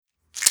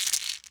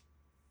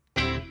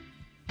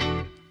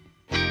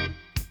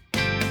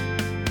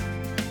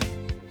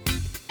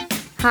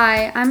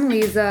Hi, I'm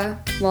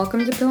Lisa.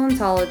 Welcome to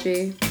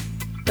Pillantology,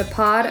 the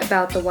pod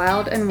about the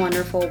wild and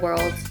wonderful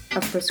world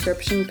of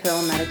prescription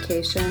pill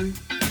medication.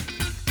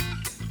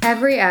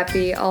 Every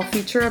epi, I'll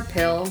feature a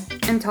pill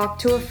and talk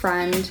to a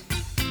friend,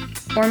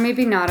 or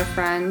maybe not a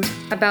friend,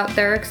 about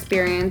their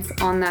experience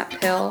on that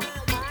pill.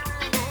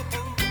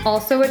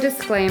 Also a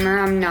disclaimer,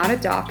 I'm not a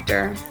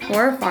doctor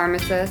or a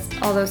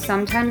pharmacist, although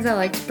sometimes I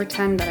like to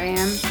pretend that I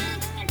am.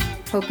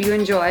 Hope you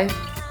enjoy.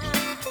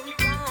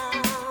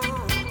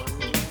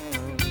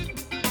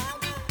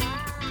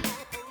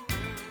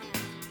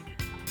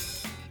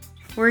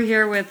 We're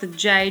here with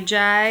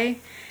JJ,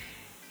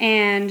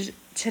 and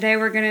today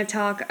we're going to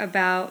talk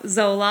about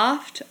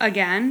Zoloft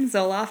again,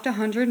 Zoloft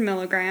 100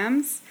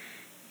 milligrams,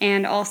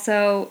 and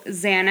also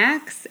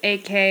Xanax,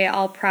 aka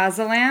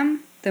alprazolam,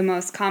 the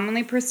most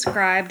commonly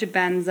prescribed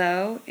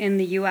benzo in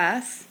the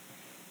US,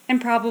 and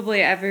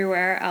probably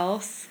everywhere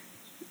else.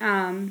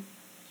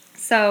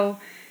 So,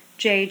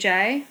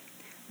 JJ,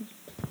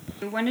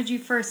 when did you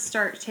first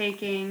start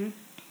taking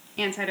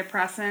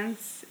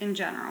antidepressants in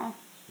general?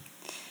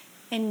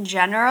 In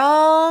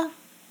general,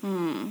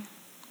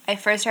 I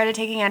first started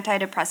taking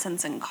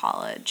antidepressants in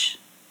college.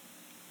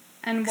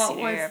 And what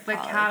Senior was year of the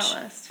college.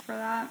 catalyst for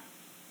that?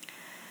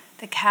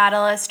 The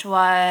catalyst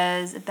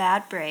was a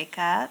bad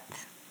breakup,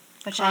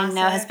 which I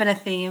know has Classic. been a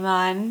theme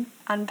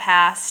on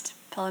past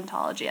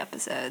Pillantology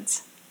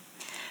episodes.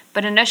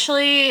 But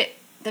initially,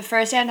 the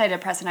first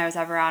antidepressant I was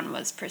ever on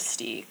was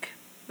Prestique,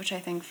 which I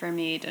think for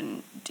me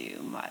didn't do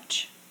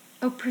much.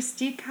 Oh,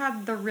 Prestique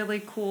had the really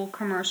cool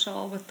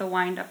commercial with the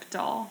wind-up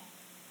doll.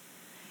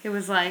 It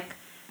was like,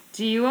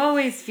 do you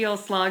always feel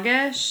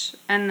sluggish?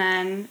 And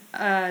then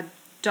a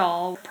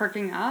doll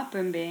perking up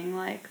and being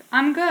like,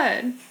 I'm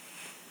good.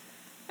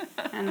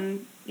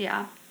 And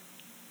yeah,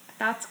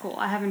 that's cool.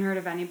 I haven't heard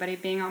of anybody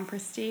being on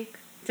Prestique.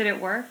 Did it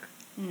work?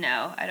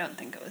 No, I don't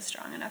think it was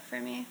strong enough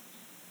for me.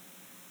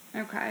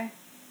 Okay.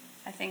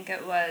 I think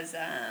it was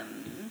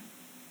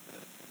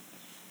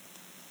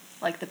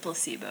like the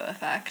placebo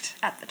effect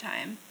at the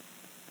time.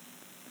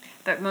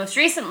 But most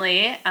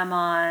recently, I'm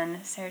on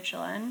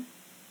sertraline.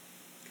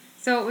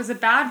 So it was a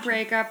bad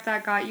breakup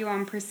that got you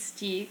on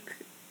Prestique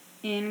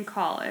in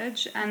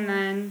college, and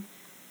then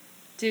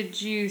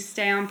did you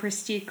stay on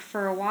Prestique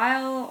for a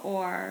while,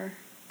 or?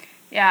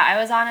 Yeah, I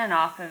was on and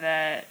off of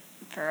it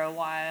for a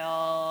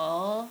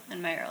while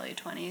in my early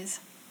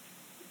 20s.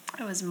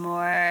 It was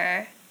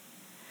more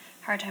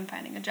hard time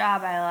finding a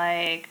job I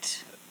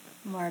liked,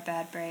 more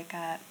bad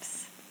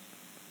breakups,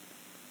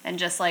 and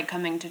just like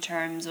coming to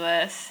terms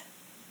with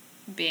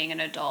being an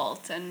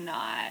adult and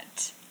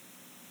not...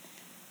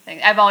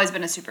 I've always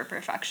been a super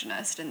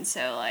perfectionist, and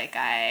so like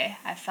I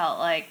felt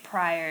like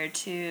prior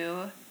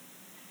to...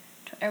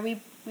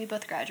 We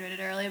both graduated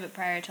early, but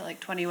prior to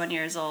like 21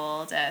 years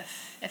old,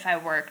 if I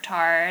worked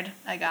hard,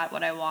 I got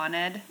what I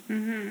wanted.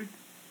 Mm-hmm.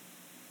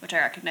 Which I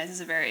recognize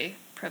as a very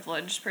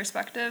privileged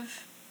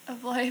perspective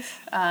of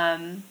life.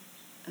 And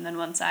then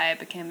once I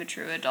became a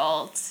true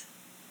adult,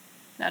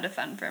 now to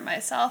fend for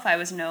myself,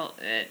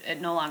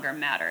 it no longer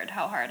mattered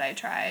how hard I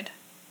tried.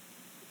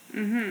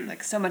 Mm-hmm.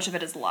 Like so much of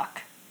it is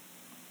luck.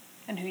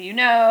 And who you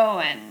know,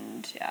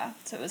 and yeah,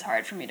 so it was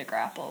hard for me to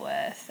grapple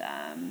with.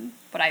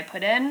 What I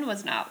put in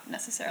was not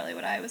necessarily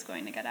what I was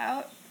going to get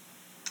out.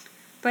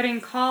 But in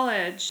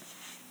college,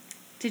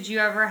 did you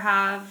ever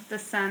have the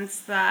sense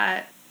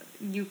that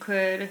you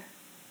could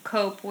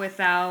cope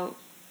without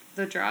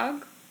the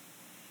drug?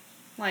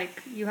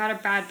 Like, you had a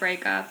bad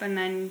breakup, and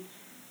then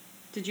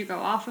did you go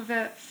off of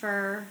it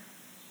for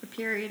a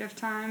period of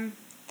time?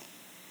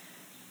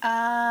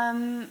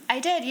 I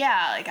did,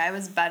 yeah. Like, I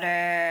was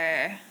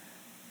better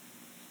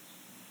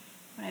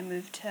when I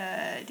moved to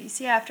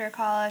DC after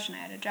college and I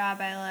had a job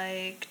I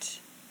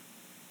liked.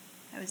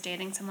 I was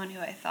dating someone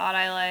who I thought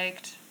I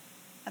liked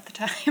at the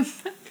time.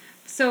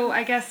 So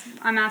I guess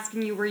I'm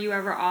asking you, were you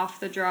ever off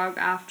the drug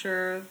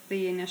after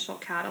the initial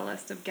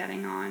catalyst of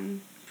getting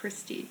on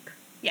Prestique?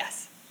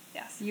 Yes.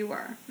 You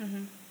were?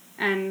 Mm-hmm.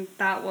 And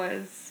that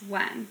was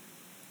when?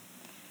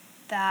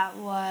 That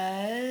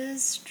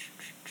was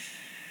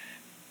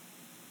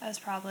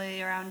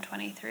probably around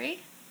 23.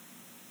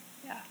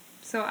 Yeah.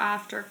 So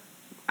after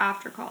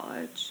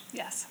college?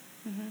 Yes.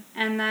 Mm-hmm.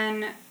 And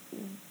then,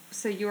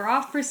 so you were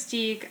off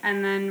Prestique,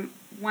 and then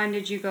when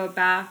did you go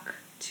back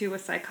to a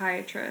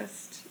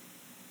psychiatrist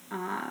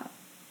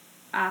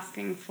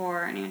asking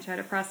for an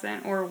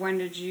antidepressant, or when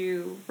did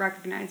you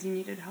recognize you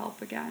needed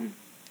help again?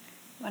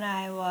 When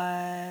I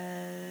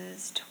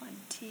was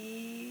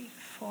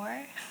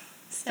 24.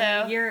 So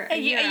a year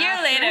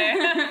after.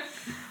 later.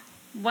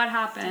 What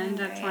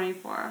happened at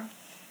 24?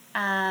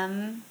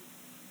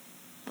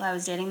 Well, I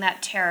was dating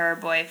that terror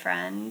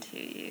boyfriend who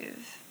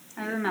you've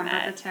remember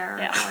met. the terror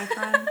Yeah.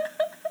 boyfriend.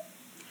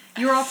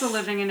 You were also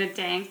living in a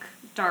dank,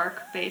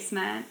 dark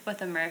basement.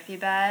 With a Murphy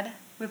bed.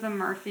 With a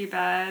Murphy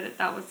bed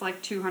that was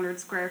like 200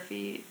 square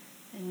feet.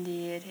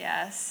 Indeed,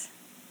 yes.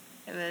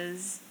 It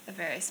was a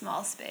very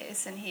small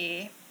space, and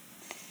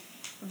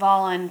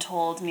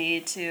voluntold me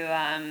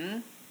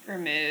to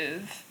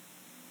remove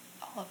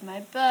all of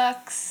my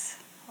books,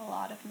 a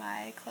lot of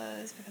my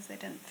clothes because they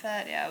didn't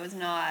fit. Yeah, it was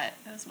not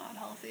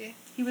healthy.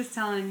 He was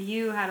telling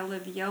you how to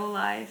live your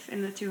life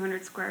in the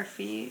 200 square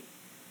feet.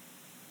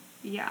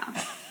 Yeah,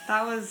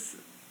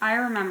 I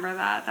remember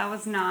that. That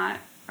was not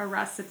a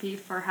recipe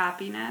for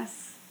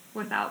happiness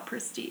without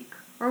Pristique.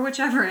 Or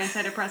whichever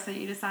antidepressant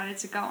you decided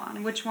to go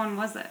on. Which one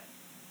was it?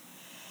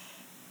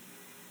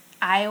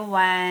 I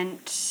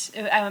went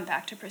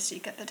back to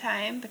Pristique at the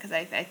time because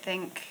I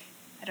think,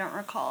 I don't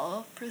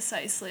recall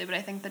precisely, but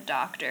I think the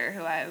doctor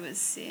who I was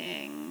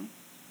seeing,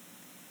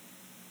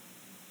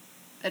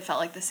 it felt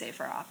like the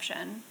safer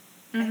option,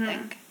 I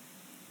think.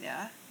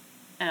 Yeah.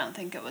 I don't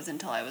think it was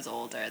until I was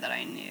older that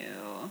I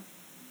knew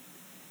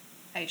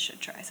I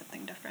should try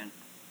something different.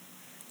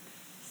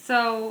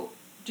 So,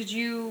 did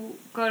you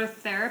go to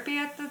therapy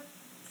at the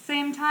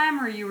same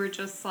time, or you were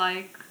just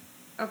like,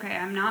 okay,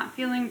 I'm not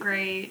feeling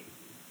great.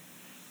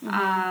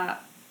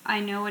 I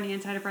know an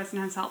antidepressant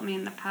has helped me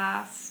in the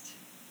past,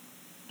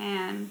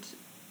 and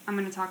I'm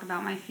going to talk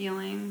about my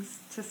feelings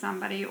to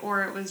somebody,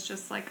 or it was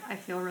just like, I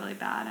feel really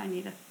bad, I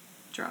need a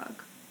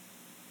drug?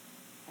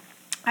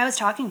 I was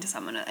talking to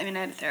someone. I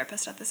had a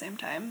therapist at the same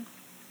time.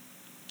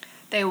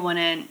 They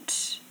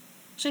wouldn't...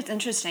 Actually, it's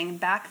interesting.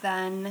 Back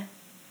then,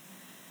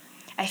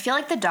 I feel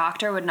like the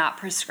doctor would not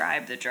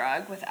prescribe the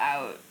drug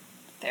without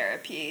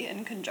therapy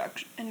in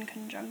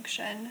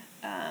conjunction.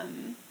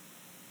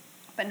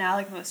 But now,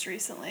 like most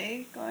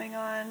recently, going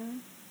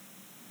on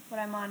what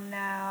I'm on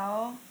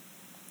now,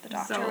 the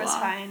doctor Zoloft.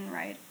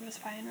 was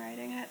fine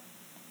writing it.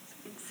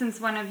 Since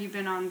when have you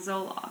been on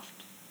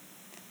Zoloft?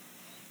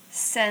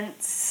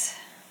 Since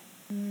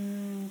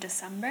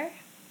December.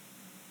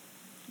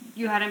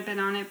 You hadn't been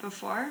on it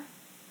before?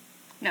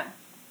 No.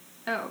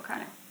 Oh, okay.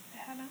 No, I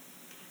haven't.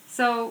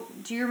 So,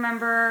 do you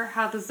remember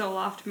how the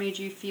Zoloft made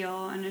you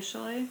feel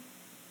initially?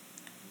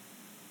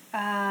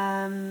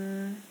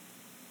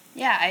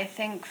 Yeah, I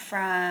think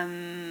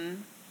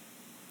from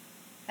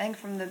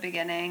the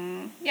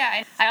beginning,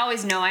 yeah, I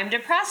always know I'm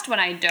depressed when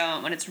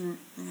it's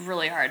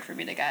really hard for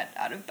me to get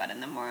out of bed in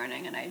the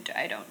morning and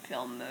I don't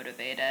feel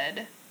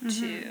motivated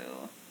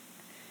to,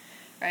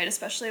 right,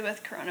 especially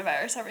with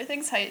coronavirus,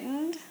 everything's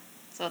heightened.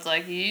 So it's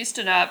like, you used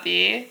to not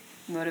be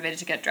motivated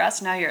to get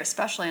dressed, now you're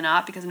especially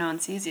not because no one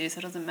sees you, so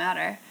it doesn't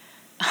matter.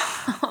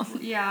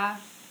 Yeah.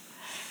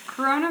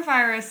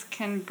 Coronavirus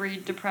can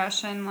breed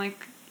depression.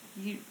 Like,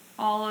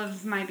 all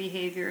of my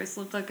behaviors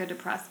looked like a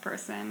depressed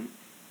person.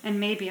 And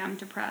maybe I'm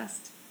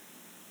depressed.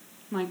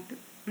 Like,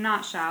 I'm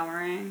not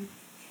showering.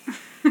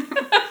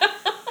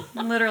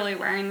 Literally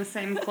wearing the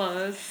same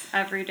clothes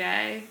every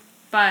day.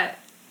 But,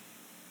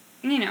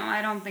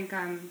 I don't think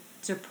I'm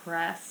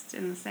depressed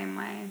in the same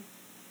way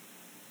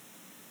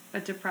a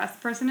depressed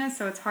person is,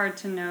 so it's hard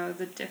to know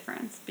the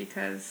difference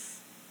because,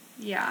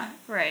 yeah.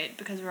 Right,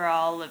 because we're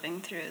all living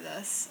through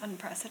this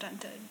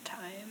unprecedented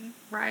time.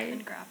 Right.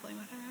 And grappling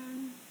with our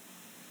own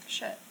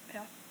shit,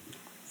 yeah.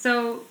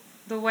 So,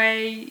 the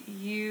way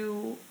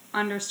you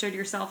understood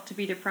yourself to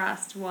be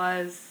depressed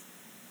was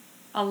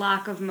a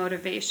lack of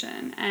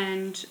motivation.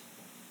 And,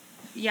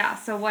 yeah,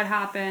 so what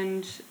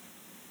happened?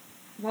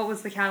 What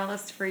was the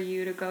catalyst for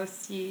you to go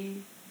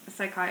see a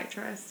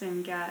psychiatrist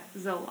and get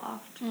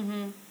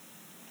Zoloft?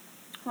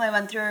 Well, I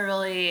went through a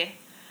really,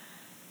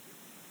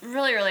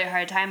 really, really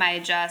hard time. I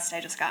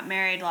just got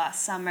married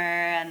last summer,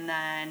 and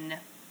then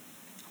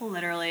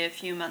literally a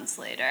few months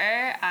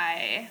later,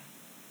 I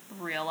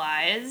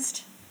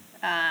realized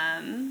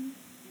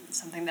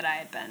something that I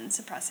had been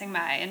suppressing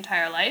my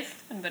entire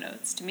life,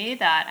 unbeknownst to me,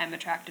 that I'm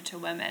attracted to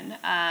women.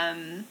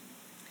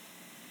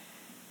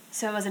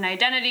 So it was an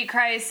identity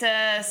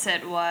crisis.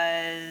 It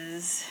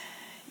was,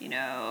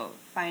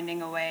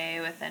 finding a way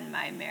within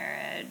my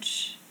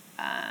marriage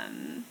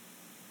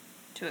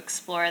to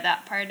explore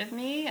that part of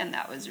me, and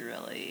that was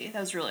really,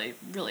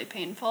 really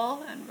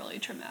painful and really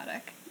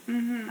traumatic.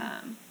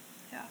 Yeah,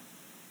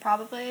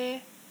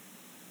 probably.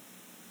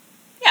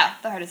 Yeah,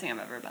 the hardest thing I've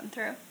ever been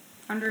through.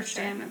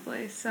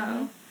 Understandably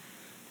so.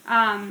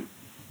 And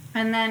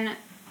then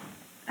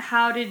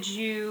how did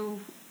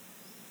you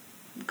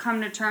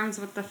come to terms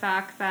with the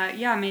fact that,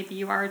 yeah, maybe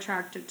you are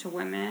attracted to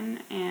women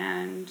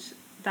and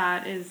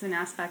that is an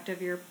aspect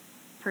of your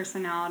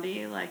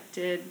personality? Like,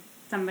 did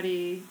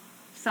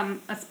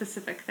a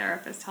specific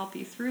therapist help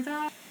you through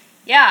that?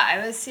 Yeah,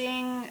 I was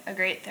seeing a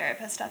great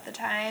therapist at the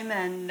time,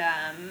 and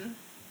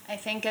I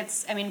think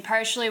it's,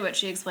 partially what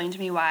she explained to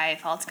me why I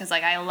felt, because,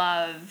 like, I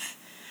love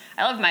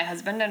my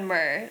husband, and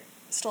we're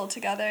still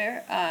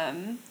together,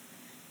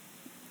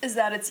 is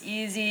that it's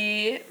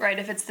easy, right,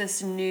 if it's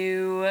this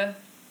new,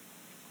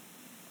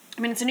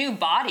 it's a new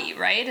body,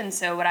 right, and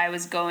so what I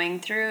was going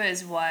through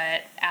is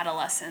what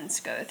adolescents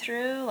go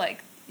through,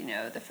 like,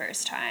 the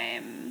first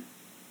time,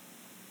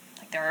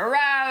 like, they're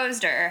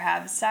aroused or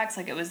have sex,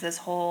 like, it was this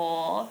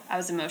whole, I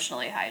was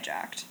emotionally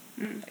hijacked,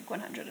 like,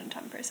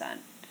 110%.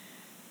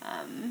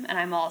 And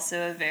I'm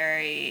also a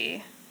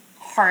very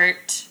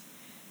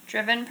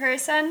heart-driven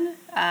person,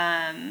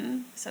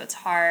 so it's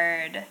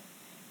hard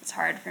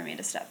for me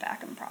to step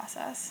back and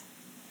process.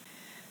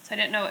 So So I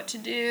didn't know what to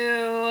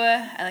do.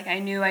 I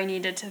knew I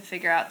needed to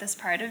figure out this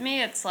part of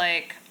me. It's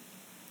like,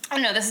 I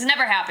don't know, this has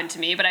never happened to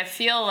me, but I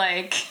feel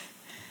like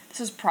this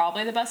is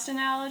probably the best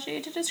analogy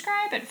to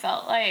describe. It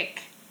felt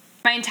like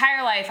my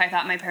entire life I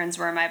thought my parents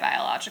were my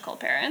biological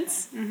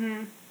parents.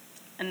 Mm-hmm.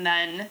 And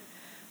then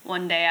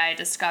one day I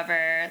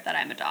discover that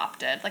I'm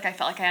adopted. Like, I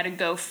felt like I had to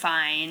go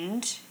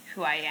find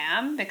who I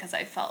am because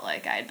I felt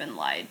like I'd been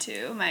lied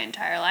to my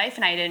entire life,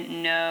 and I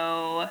didn't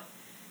know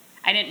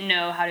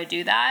how to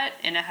do that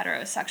in a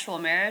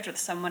heterosexual marriage with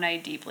someone I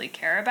deeply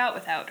care about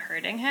without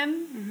hurting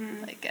him.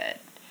 Mm-hmm.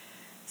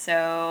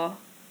 So,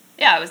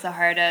 yeah, it was the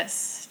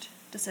hardest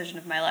decision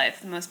of my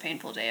life. The most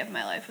painful day of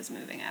my life was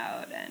moving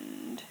out,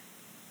 and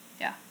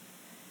yeah,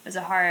 it was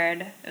a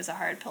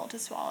hard pill to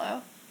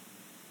swallow.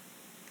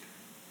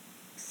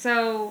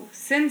 So,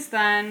 since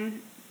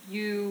then,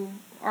 you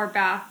are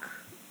back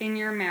in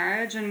your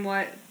marriage, and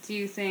what do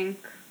you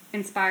think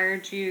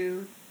inspired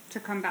you to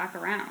come back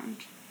around?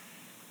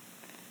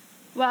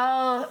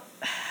 Well,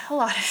 a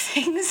lot of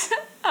things.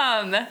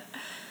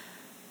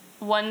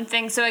 One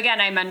thing, so again,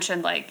 I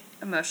mentioned, like,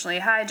 emotionally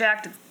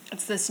hijacked.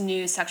 It's this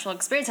new sexual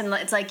experience, and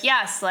it's like,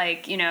 yes,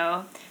 like, you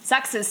know,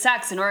 sex is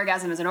sex and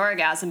orgasm is an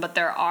orgasm, but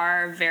there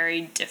are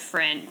very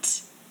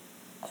different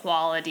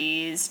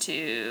qualities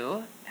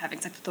to having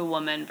sex with a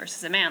woman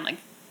versus a man. Like,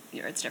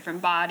 you know, it's a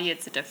different body,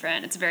 it's a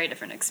very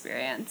different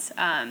experience.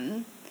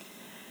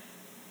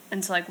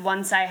 And so, like,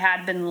 once I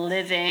had been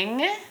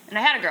living, and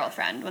I had a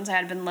girlfriend, once I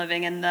had been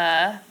living in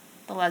the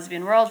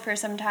lesbian world for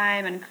some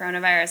time, and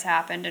coronavirus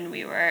happened, and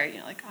we were, you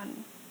know, like,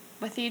 on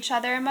with each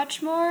other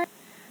much more, it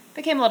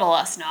became a little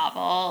less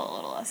novel, a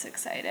little less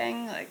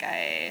exciting. Like,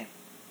 I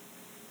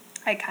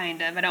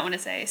kind of, I don't want to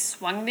say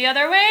swung the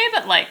other way,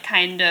 but, like,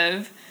 kind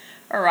of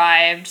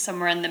arrived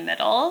somewhere in the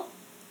middle.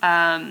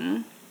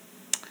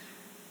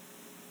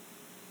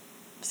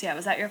 So yeah,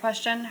 was that your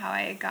question? How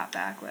I got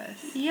back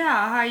with...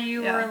 Yeah, how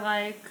you were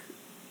like,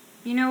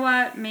 you know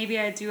what, maybe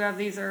I do have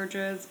these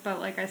urges, but,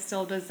 like, I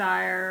still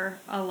desire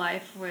a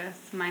life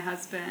with my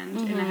husband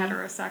in a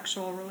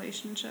heterosexual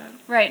relationship.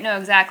 Right, no,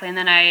 exactly. And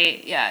then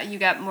you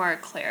got more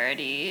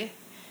clarity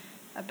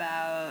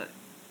about...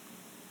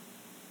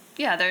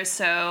 Yeah, there's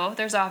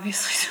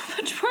obviously so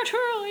much more to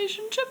a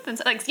relationship than...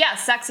 Like, yeah,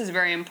 sex is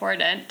very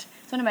important.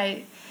 It's one of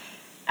my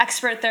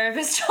expert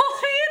therapists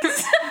told me.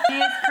 He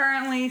is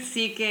currently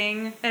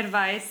seeking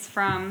advice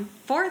from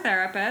 4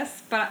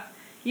 therapists, but,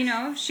 you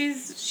know,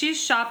 she's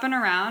shopping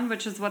around,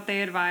 which is what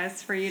they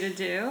advise for you to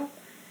do.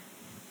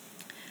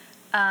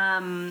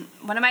 One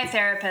of my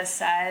therapists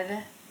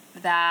said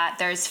that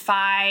there's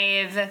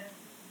 5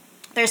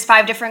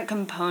 different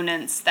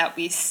components that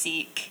we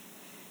seek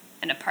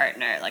in a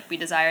partner. Like, we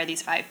desire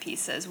these 5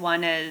 pieces.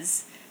 One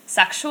is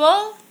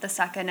sexual, the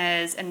second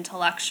is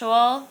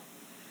intellectual,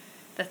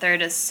 the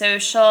third is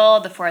social,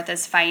 the fourth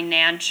is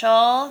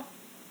financial,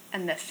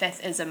 and the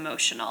 5th is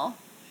emotional.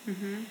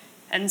 Mm-hmm.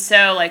 And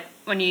so, like,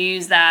 when you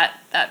use that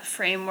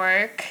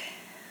framework,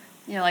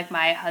 you know, like,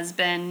 my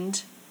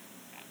husband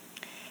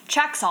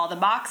checks all the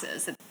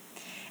boxes. It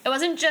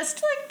wasn't just,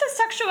 like, the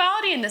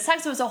sexuality and the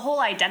sex, it was a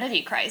whole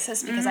identity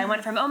crisis, because I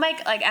went from, oh my,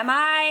 like, am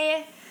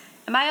I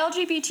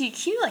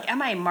LGBTQ? Like,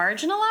 am I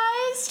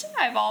marginalized?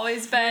 I've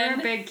always been... You're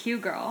a big Q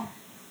girl.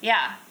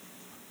 Yeah.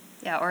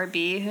 Yeah, or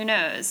B, who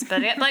knows?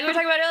 But like we were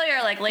talking about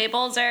earlier, like,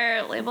 labels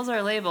are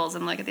labels,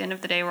 and, like, at the end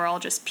of the day, we're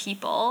all just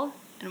people,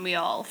 and we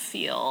all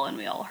feel, and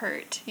we all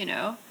hurt, you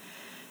know?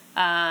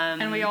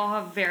 And we all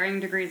have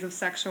varying degrees of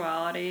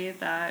sexuality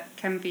that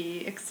can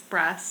be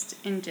expressed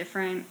in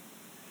different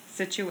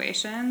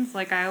situations.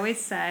 Like I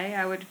always say,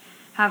 I would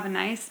have a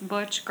nice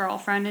butch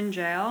girlfriend in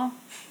jail.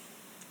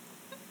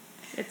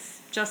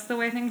 It's just the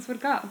way things would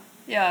go.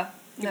 Yeah,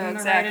 no,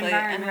 exactly.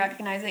 And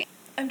recognizing...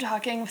 I'm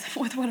talking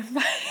with one of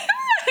my...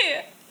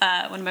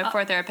 one of my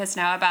 4 therapists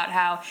now about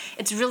how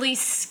it's really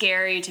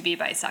scary to be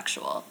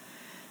bisexual.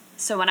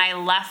 So when I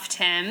left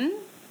him,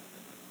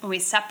 when we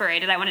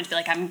separated, I wanted to be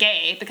like, I'm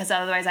gay, because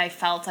otherwise I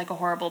felt like a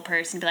horrible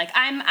person to be like,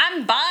 I'm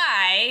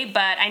bi,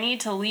 but I need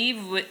to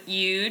leave with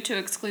you to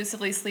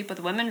exclusively sleep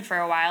with women for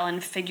a while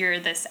and figure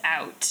this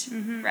out,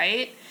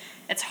 right?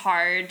 It's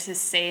hard to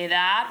say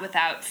that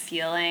without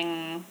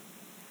feeling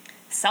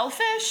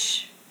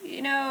selfish,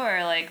 you know,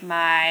 or like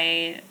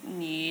my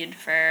need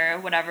for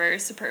whatever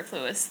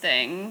superfluous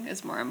thing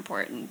is more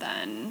important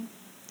than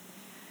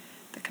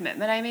the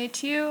commitment I made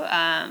to you.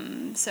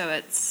 So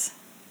it's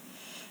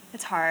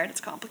hard, it's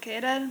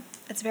complicated,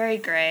 it's very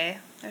gray.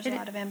 There's a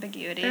lot of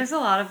ambiguity. There's a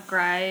lot of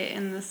gray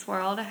in this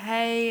world.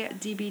 Hey,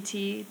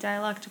 DBT,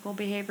 Dialectical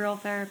Behavioral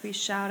Therapy,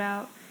 shout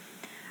out.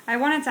 I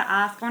want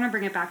to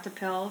bring it back to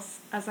pills,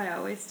 as I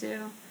always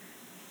do.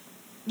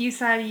 You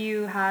said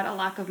you had a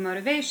lack of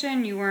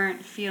motivation, you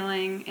weren't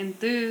feeling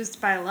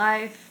enthused by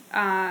life.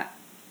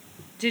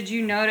 Did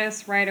you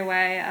notice right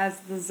away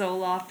as the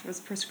Zoloft was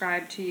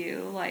prescribed to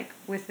you, like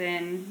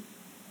within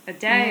a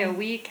day, a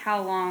week,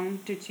 how long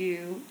did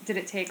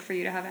it take for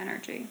you to have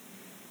energy?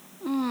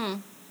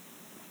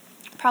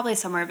 Probably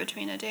somewhere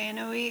between a day and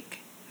a week,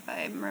 if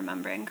I'm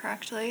remembering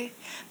correctly.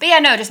 But yeah,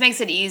 no, it just makes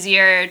it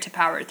easier to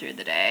power through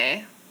the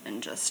day.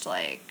 and just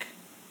like,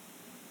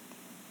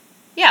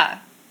 yeah,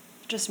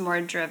 just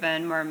more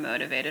driven, more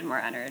motivated, more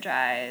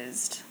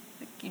energized.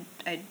 Like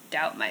I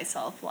doubt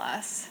myself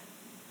less.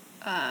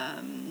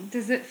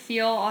 Does it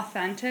feel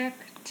authentic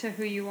to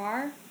who you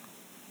are?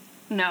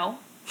 No.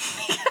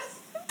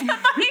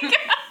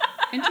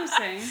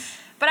 Interesting.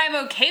 But I'm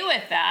okay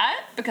with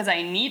that because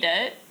I need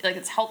it. Like,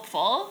 it's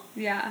helpful.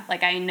 Yeah.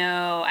 Like, I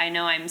know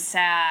I'm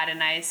sad,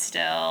 and I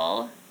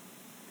still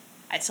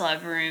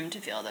have room to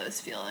feel those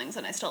feelings,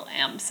 and I still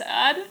am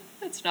sad.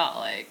 It's not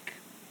like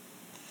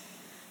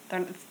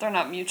they're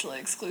not mutually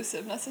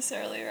exclusive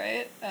necessarily,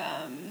 right?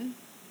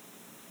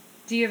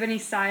 Do you have any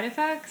side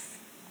effects?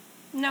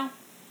 No.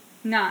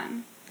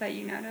 None that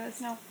you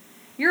noticed? No.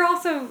 You're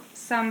also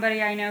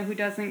somebody I know who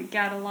doesn't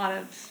get a lot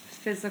of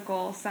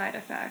physical side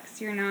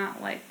effects. You're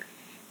not like...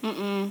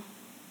 Mm-mm.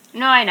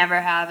 No, I never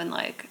have, and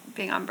like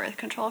being on birth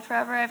control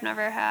forever, I've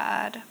never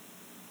had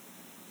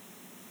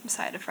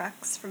side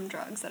effects from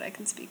drugs that I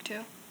can speak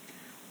to.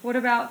 What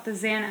about the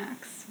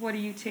Xanax? What do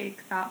you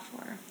take that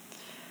for?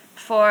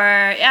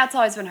 It's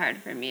always been hard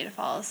for me to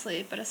fall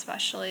asleep, but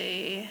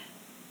especially...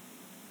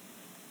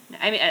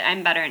 I mean,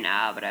 I'm better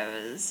now, but I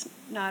was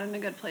not in a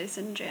good place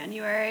in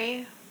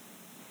January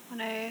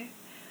when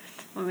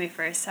we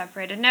first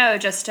separated. No,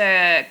 just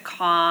to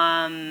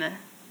calm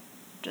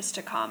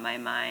my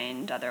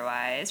mind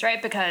otherwise,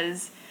 right?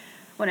 Because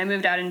when I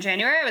moved out in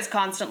January, I was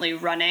constantly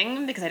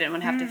running because I didn't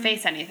want to have to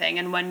face anything.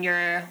 And when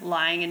you're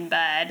lying in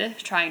bed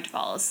trying to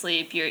fall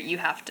asleep, you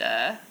have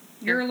to...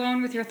 You're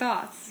alone with your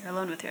thoughts. You're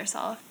alone with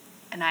yourself.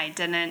 And I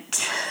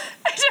didn't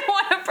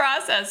want to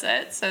process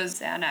it. So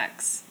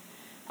Xanax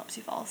helps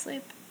you fall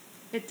asleep.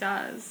 It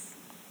does.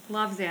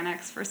 Love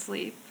Xanax for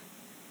sleep.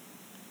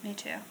 Me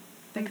too. I'm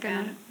Big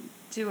gonna fan.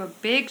 do a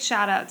big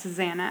shout out to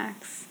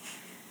Xanax.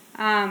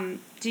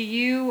 Do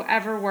you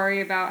ever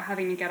worry about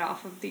having to get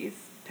off of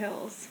these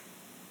pills?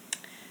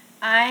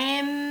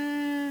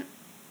 I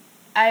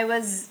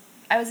was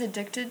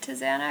addicted to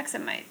Xanax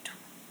in my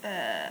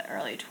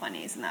early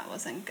 20s, and that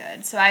wasn't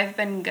good. So I've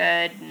been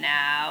good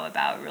now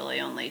about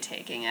really only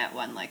taking it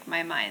when like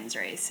my mind's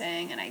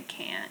racing and I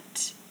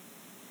can't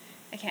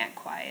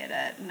quiet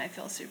it, and I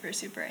feel super,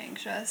 super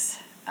anxious.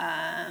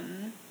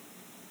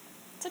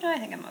 So no, I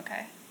think I'm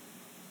okay.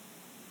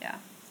 Yeah.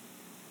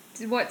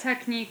 What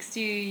techniques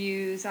do you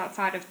use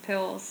outside of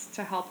pills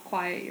to help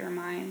quiet your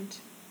mind?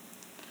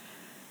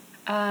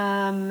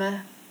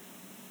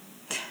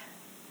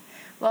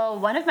 Well,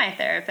 one of my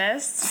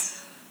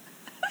therapists,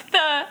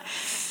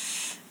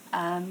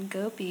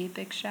 Gopi,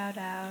 big shout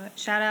out.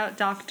 Shout out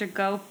Dr.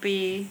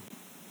 Gopi.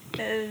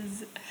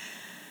 Is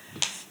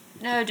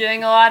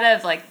doing a lot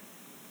of like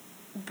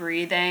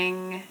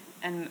breathing,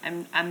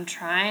 and I'm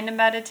trying to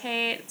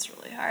meditate. It's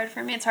really hard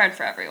for me. It's hard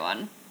for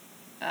everyone.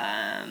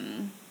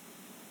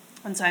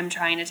 And so I'm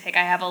trying to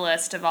I have a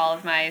list of all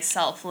of my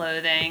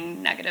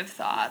self-loathing negative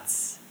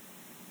thoughts.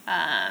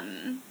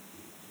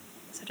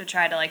 So to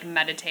try to like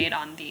meditate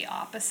on the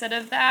opposite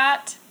of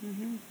that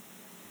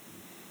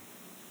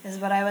is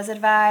what I was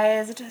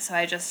advised. So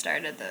I just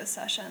started those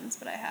sessions,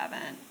 but I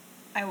haven't.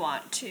 I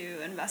want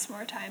to invest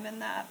more time in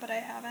that, but I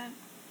haven't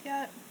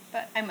yet.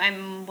 But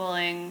I'm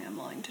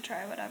willing to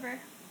try whatever.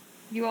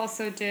 You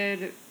also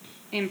did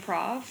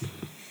improv.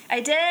 I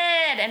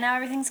did, and now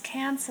everything's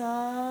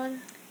canceled.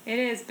 It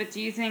is, but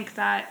do you think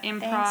that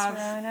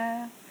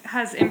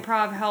has Thanks,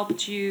 improv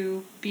helped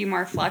you be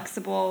more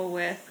flexible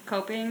with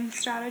coping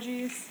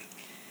strategies?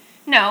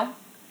 No.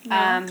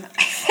 I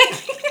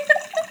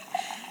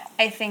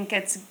think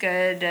it's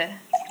good. I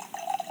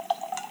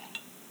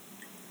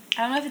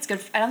don't know if it's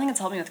good. I don't think it's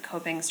helped me with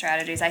coping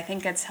strategies. I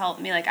think it's helped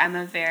me, like, I'm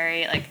an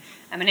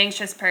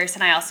anxious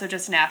person. I also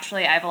just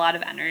naturally, I have a lot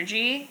of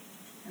energy,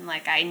 and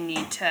like I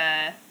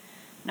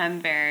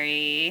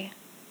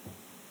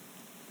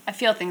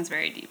feel things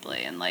very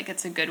deeply, and like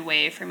it's a good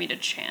way for me to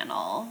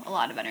channel a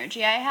lot of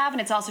energy I have, and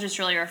it's also just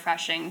really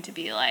refreshing to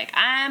be like,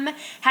 I'm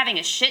having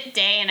a shit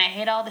day and I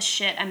hate all the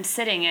shit I'm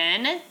sitting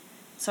in,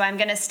 so I'm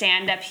gonna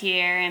stand up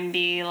here and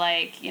be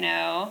like,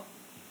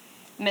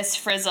 Miss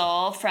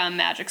Frizzle from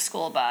Magic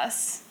School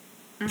Bus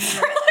for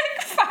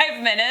like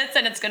 5 minutes,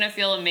 and it's gonna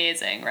feel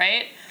amazing,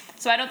 right?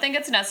 So I don't think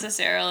it's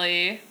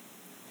necessarily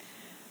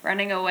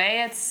running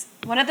away. It's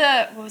one of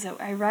the,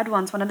 I read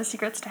once, one of the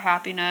secrets to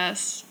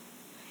happiness,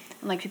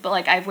 and like people,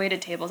 like I've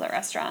waited tables at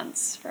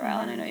restaurants for a while,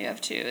 and I know you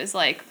have too, is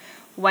like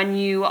when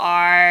you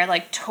are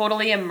like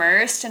totally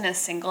immersed in a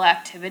single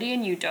activity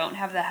and you don't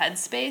have the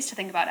headspace to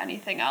think about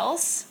anything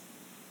else,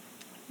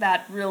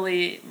 that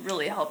really,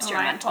 really helps your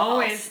mental health. I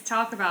always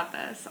talk about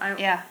this.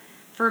 Yeah.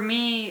 For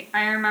me,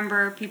 I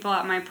remember people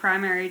at my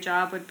primary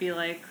job would be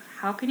like,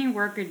 how can you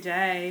work a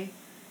day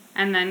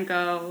and then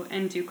go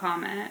and do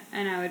comment?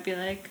 And I would be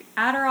like,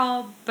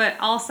 Adderall, but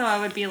also I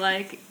would be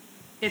like,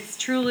 it's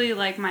truly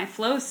like my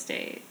flow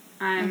state.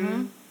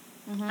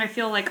 I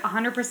feel like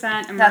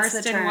 100%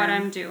 immersed in what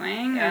I'm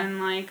doing,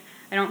 and like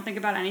I don't think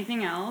about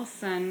anything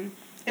else, and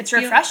it's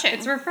refreshing.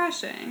 It's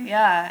refreshing.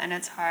 Yeah, and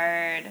it's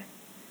hard.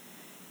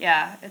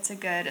 Yeah, it's a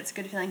good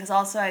feeling, because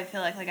also I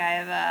feel like I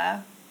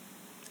have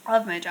I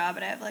love my job,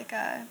 but I have like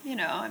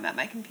I'm at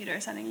my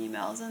computer sending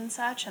emails and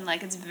such, and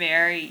like it's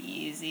very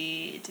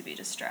easy to be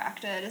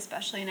distracted,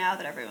 especially now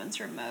that everyone's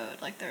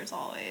remote. Like there's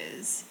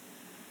always,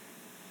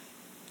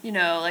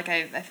 like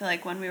I feel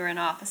like when we were in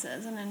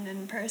offices and in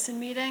in-person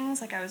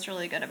meetings, like I was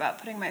really good about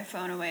putting my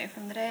phone away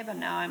from the day, but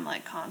now I'm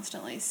like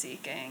constantly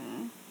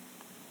seeking,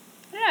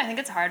 I don't know, I think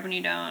it's hard when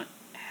you don't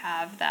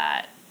have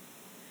that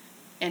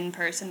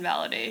in-person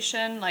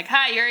validation. Like,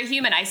 hi, you're a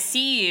human. I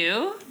see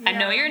you. Yeah. I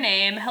know your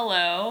name.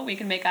 Hello. We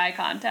can make eye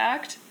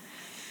contact.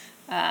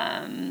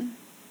 Yeah.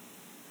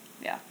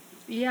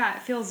 Yeah,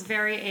 it feels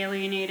very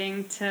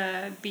alienating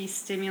to be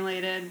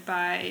stimulated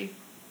by,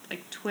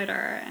 like,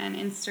 Twitter and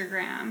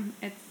Instagram.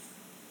 It's,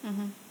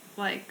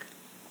 like,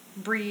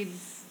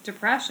 breeds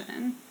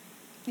depression.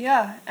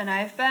 Yeah, and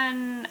I've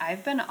been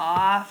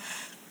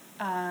off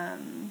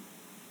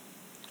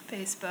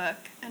Facebook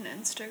and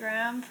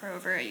Instagram for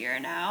over a year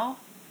now.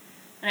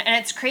 And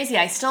it's crazy.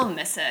 I still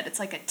miss it. It's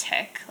like a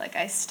tick. Like,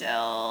 I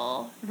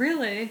still...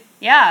 Really?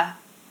 Yeah.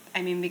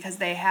 I mean, because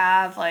they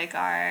have, like,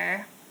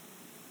 our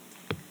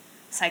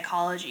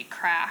psychology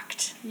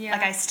cracked. Yeah.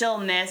 Like, I still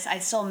miss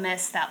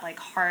that, like,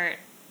 heart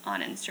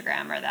on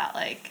Instagram or that,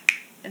 like,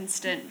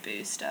 instant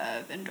boost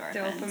of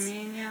endorphins.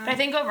 Dopamine, yeah. But I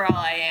think overall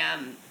I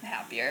am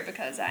happier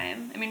because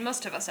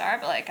most of us are,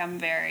 but, like, I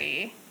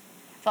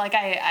feel like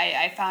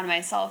I found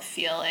myself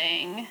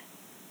feeling...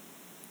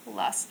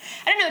 less.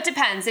 I don't know, it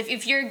depends.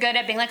 If you're good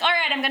at being like, all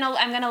right, I'm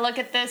gonna look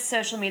at this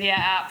social media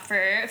app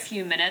for a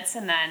few minutes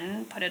and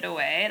then put it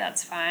away,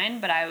 that's fine.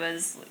 But I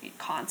was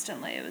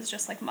constantly, it was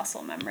just like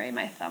muscle memory.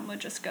 My thumb would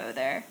just go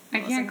there.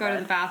 I can't go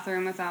to the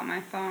bathroom without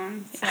my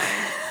phone, so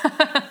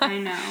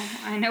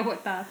I know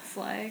what that's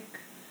like.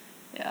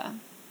 Yeah.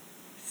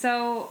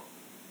 So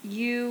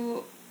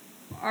you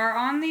are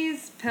on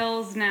these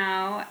pills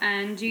now,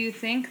 and do you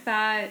think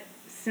that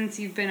since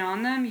you've been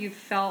on them, you've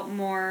felt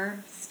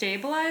more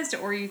stabilized,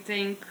 or you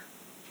think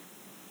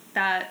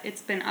that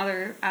it's been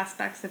other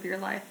aspects of your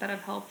life that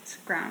have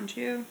helped ground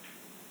you?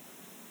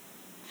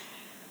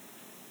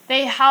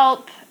 They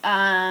help.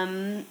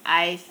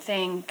 I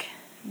think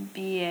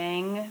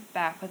being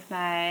back with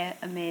my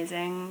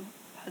amazing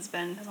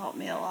husband has helped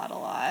me a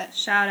lot.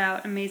 Shout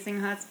out, amazing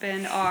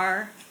husband,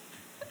 R.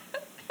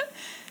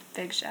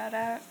 Big shout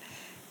out.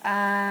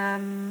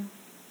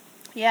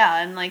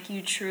 Yeah, and like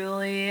you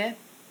truly...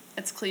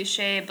 It's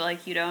cliche, but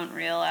like you don't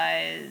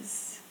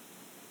realize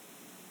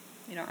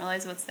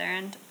what's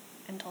there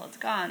until it's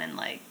gone, and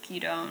like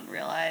you don't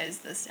realize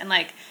this. And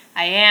like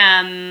I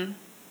am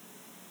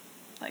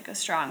like a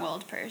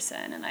strong-willed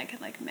person, and I can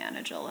like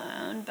manage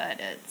alone, but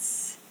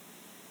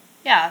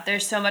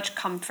there's so much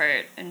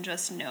comfort in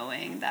just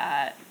knowing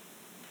that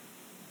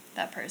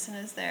that person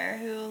is there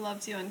who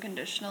loves you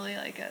unconditionally.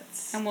 Like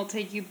and will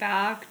take you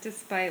back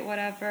despite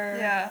whatever.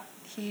 Yeah,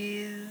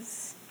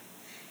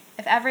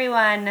 if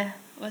everyone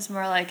was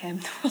more like him,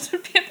 the world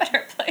would be a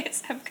better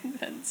place, I'm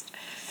convinced.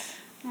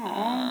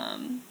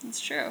 Aww. It's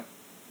true.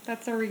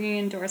 That's a ringing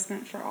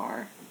endorsement for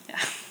R.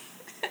 Yeah.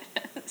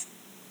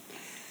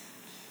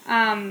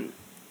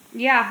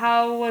 Yeah,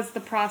 how was the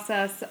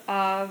process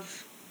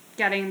of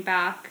getting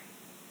back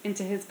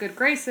into his good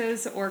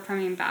graces or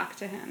coming back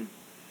to him?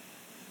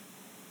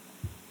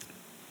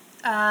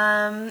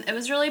 It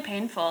was really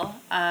painful,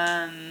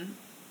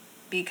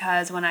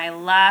 because when I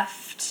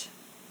left,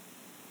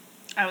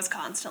 I was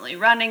constantly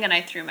running, and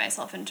I threw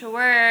myself into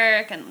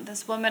work and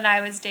this woman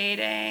I was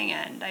dating,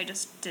 and I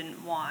just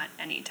didn't want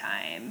any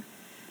time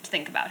to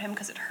think about him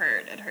because it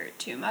hurt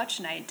too much,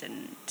 and I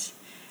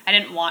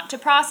didn't want to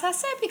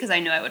process it because I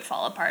knew I would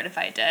fall apart if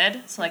I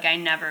did. So like I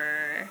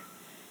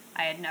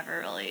had never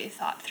really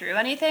thought through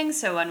anything.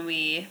 So when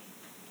we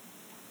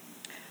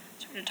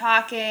started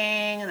talking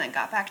and then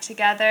got back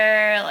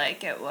together,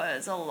 like it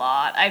was a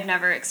lot. I've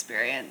never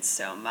experienced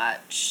so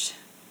much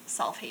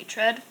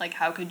self-hatred. Like,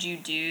 how could you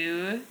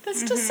do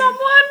this to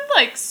someone?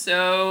 Like,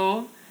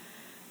 so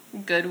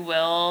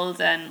good-willed,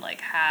 and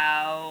like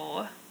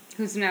how...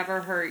 Who's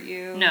never hurt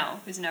you. No,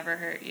 who's never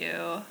hurt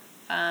you.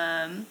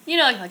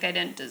 Like I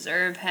didn't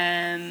deserve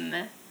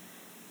him.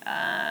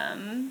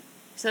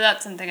 So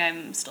that's something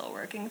I'm still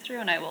working through,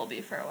 and I will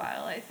be for a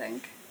while, I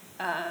think.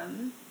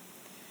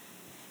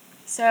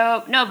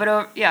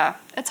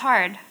 It's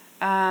hard.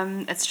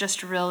 It's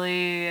just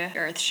really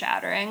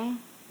earth-shattering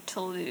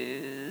to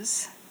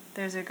lose.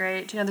 There's do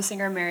you know the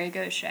singer Mary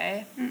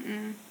Gauthier?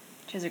 Mm-mm.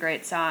 She has a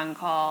great song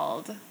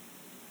called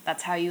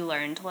That's How You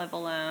Learn to Live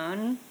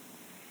Alone.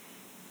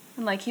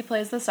 And, like, he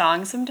plays the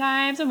song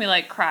sometimes, and we,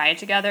 like, cry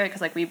together,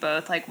 because, like, we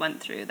both, like, went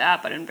through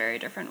that, but in very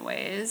different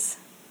ways.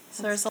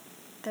 So there's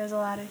a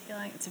lot of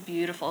feeling. It's a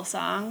beautiful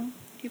song.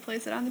 He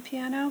plays it on the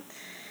piano.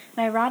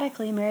 And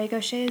ironically, Mary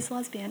Gauthier is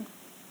lesbian.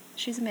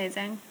 She's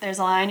amazing. There's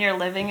a line, you're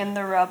living in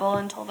the rubble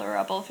until the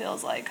rubble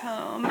feels like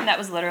home. And that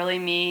was literally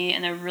me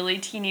in a really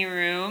teeny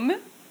room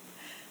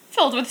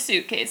filled with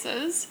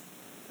suitcases.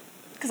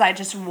 Because I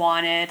just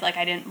wanted, like,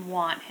 I didn't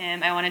want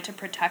him. I wanted to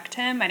protect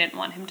him. I didn't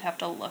want him to have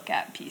to look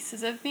at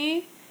pieces of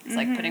me. It's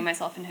like putting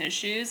myself in his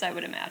shoes. I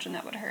would imagine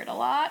that would hurt a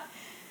lot.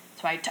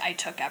 So I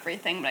took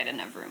everything, but I didn't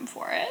have room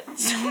for it.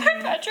 So my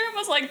bedroom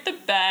was like the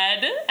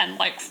bed and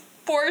like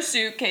 4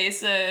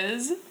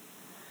 suitcases,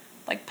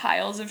 like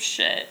piles of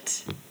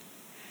shit.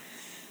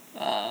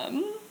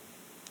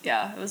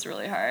 Yeah, it was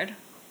really hard.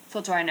 So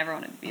that's why I never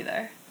wanted to be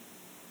there.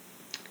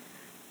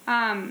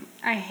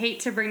 I hate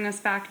to bring this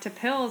back to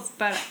pills,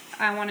 but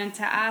I wanted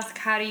to ask,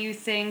 how do you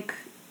think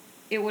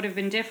it would have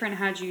been different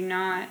had you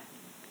not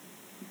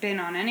been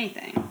on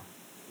anything?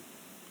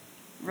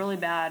 Really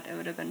bad. It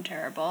would have been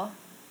terrible.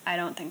 I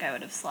don't think I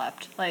would have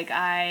slept. Like,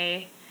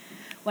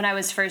 when I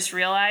was first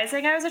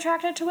realizing I was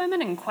attracted to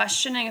women and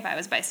questioning if I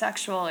was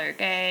bisexual or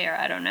gay or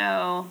I don't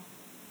know,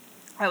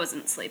 I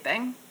wasn't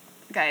sleeping.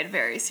 Like, I had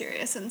very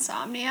serious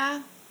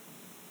insomnia.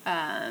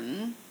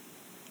 Like,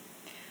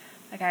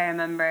 I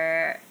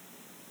remember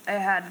I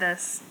had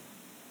this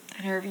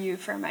interview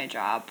for my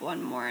job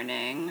one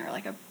morning, or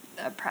like a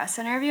press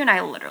interview, and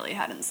I literally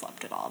hadn't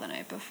slept at all the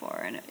night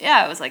before. And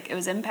it was like, it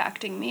was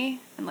impacting me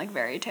in like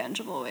very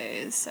tangible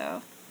ways.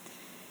 So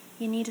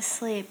you need to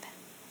sleep.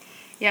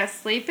 Yeah,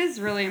 sleep is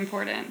really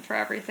important for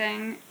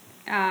everything.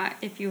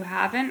 If you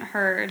haven't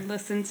heard,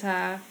 listen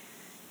to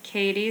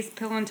Katie's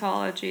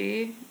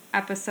Pillantology,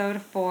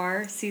 episode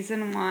 4,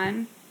 season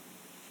 1,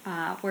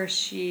 where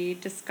she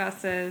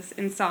discusses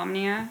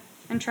insomnia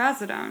and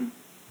trazodone.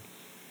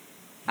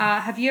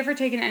 Have you ever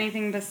taken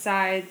anything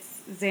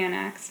besides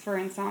Xanax for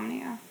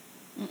insomnia?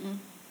 Mm-mm.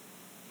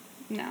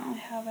 No. I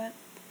haven't.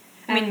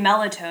 I mean,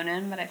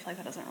 melatonin, but I feel like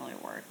that doesn't really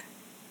work.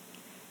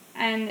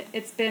 And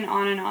it's been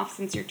on and off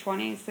since your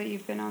 20s that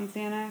you've been on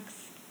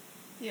Xanax?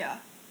 Yeah.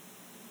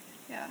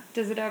 Yeah.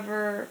 Does it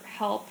ever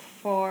help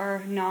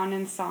for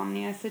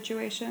non-insomnia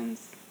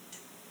situations?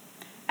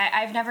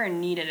 I've never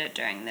needed it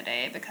during the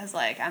day because,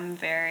 like, I'm a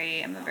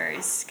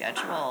very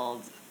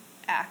scheduled,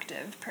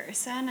 active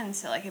person, and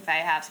so, like, if I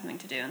have something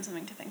to do and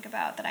something to think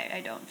about, that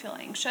I don't feel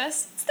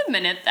anxious. It's the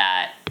minute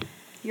that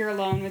you're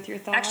alone with your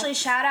thoughts. Actually,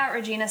 shout out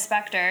Regina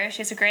Spektor. She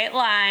has a great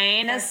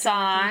line, a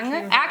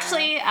song.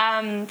 Actually,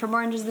 from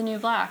Orange is the New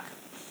Black.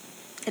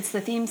 It's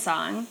the theme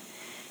song.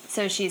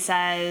 So she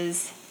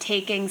says,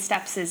 "Taking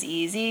steps is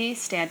easy,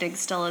 standing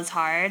still is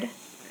hard."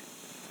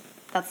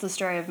 That's the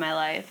story of my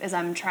life, is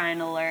I'm trying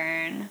to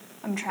learn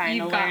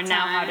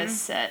now how to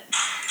sit.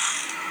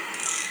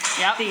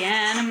 Yep. The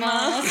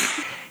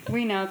animals.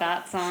 We know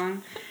that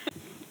song.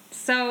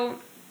 So,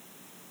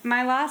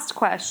 my last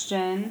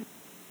question,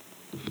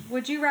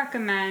 would you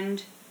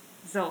recommend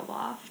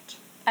Zoloft?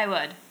 I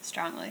would,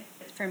 strongly.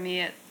 For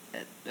me, it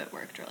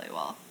worked really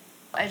well.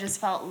 I just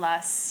felt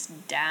less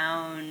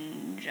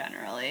down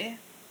generally.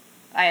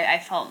 I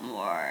felt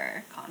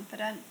more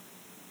confident.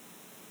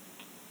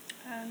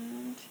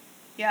 And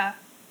yeah,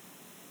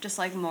 just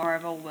like more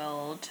of a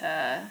will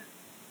to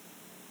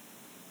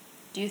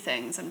do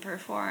things and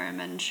perform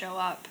and show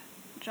up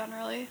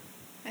generally,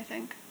 I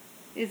think.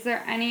 Is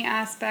there any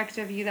aspect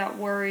of you that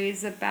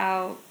worries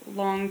about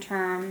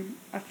long-term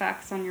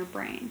effects on your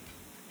brain?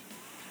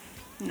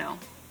 No.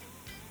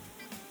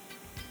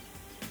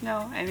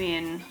 No, I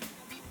mean...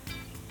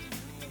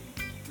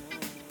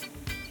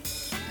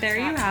 There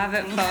you have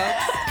it,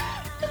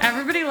 folks.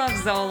 Everybody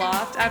loves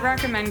Zoloft. I'd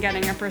recommend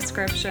getting a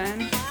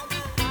prescription.